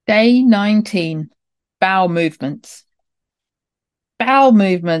Day 19, bowel movements. Bowel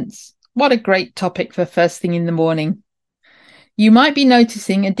movements. What a great topic for first thing in the morning. You might be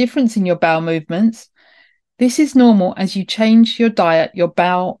noticing a difference in your bowel movements. This is normal. As you change your diet, your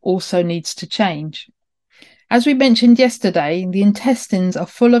bowel also needs to change. As we mentioned yesterday, the intestines are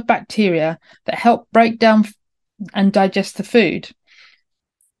full of bacteria that help break down and digest the food.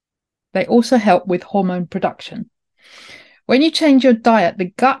 They also help with hormone production. When you change your diet,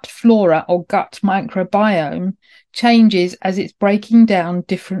 the gut flora or gut microbiome changes as it's breaking down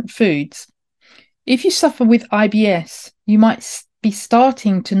different foods. If you suffer with IBS, you might be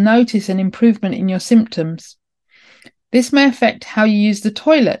starting to notice an improvement in your symptoms. This may affect how you use the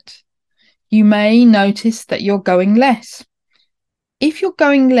toilet. You may notice that you're going less. If you're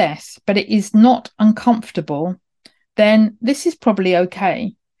going less, but it is not uncomfortable, then this is probably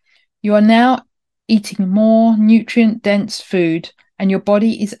okay. You are now eating more nutrient-dense food and your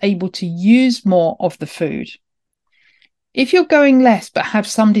body is able to use more of the food. If you're going less but have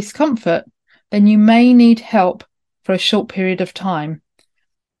some discomfort, then you may need help for a short period of time.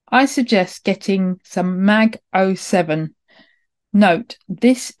 I suggest getting some Mag 07. Note,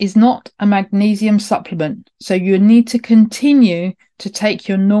 this is not a magnesium supplement, so you need to continue to take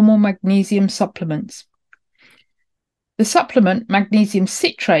your normal magnesium supplements. The supplement magnesium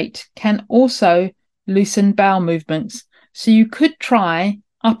citrate can also loosen bowel movements, so you could try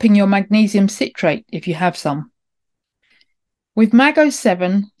upping your magnesium citrate if you have some. With Mag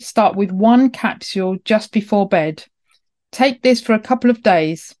 07, start with one capsule just before bed. Take this for a couple of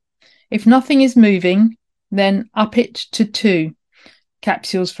days. If nothing is moving, then up it to 2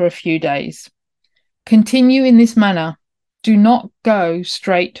 capsules for a few days. Continue in this manner. Do not go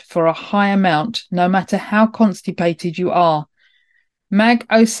straight for a high amount, no matter how constipated you are. Mag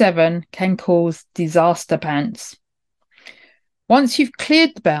 07 can cause disaster pants. Once you've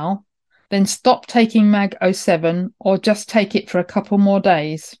cleared the bowel, then stop taking Mag 07 or just take it for a couple more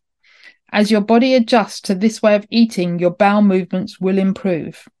days. As your body adjusts to this way of eating, your bowel movements will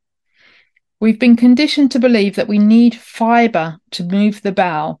improve. We've been conditioned to believe that we need fiber to move the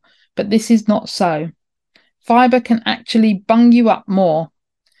bowel, but this is not so. Fiber can actually bung you up more.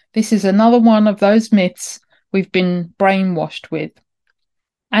 This is another one of those myths we've been brainwashed with.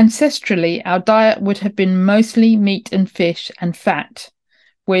 Ancestrally, our diet would have been mostly meat and fish and fat,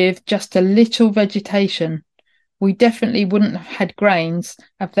 with just a little vegetation. We definitely wouldn't have had grains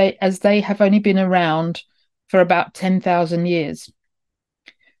as they have only been around for about 10,000 years.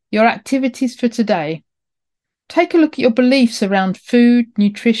 Your activities for today. Take a look at your beliefs around food,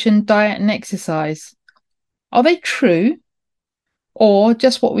 nutrition, diet, and exercise. Are they true or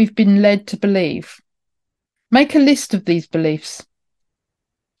just what we've been led to believe? Make a list of these beliefs.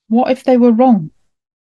 What if they were wrong?